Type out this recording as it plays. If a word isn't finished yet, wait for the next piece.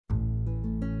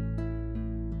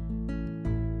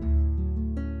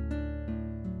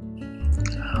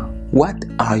What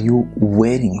are you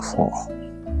waiting for?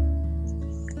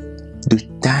 The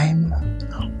time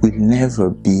will never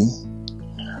be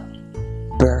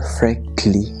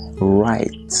perfectly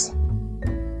right.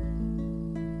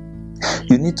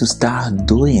 You need to start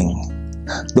doing.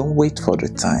 Don't wait for the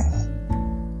time.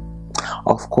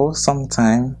 Of course,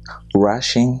 sometimes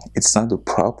rushing, it's not the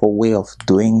proper way of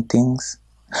doing things,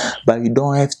 but you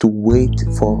don't have to wait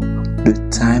for the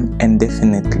time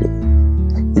indefinitely.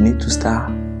 You need to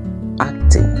start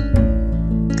acting.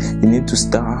 You need to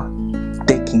start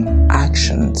taking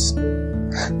actions.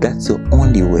 That's the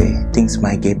only way things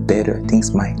might get better,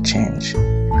 things might change.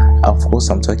 Of course,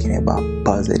 I'm talking about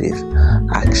positive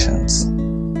actions.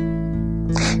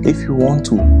 If you want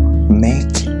to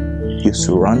make your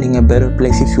surrounding a better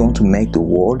place, if you want to make the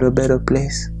world a better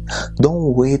place,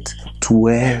 don't wait to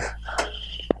have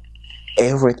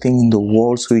everything in the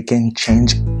world so you can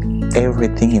change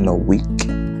everything in a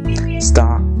week.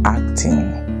 Start acting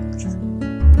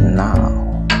now.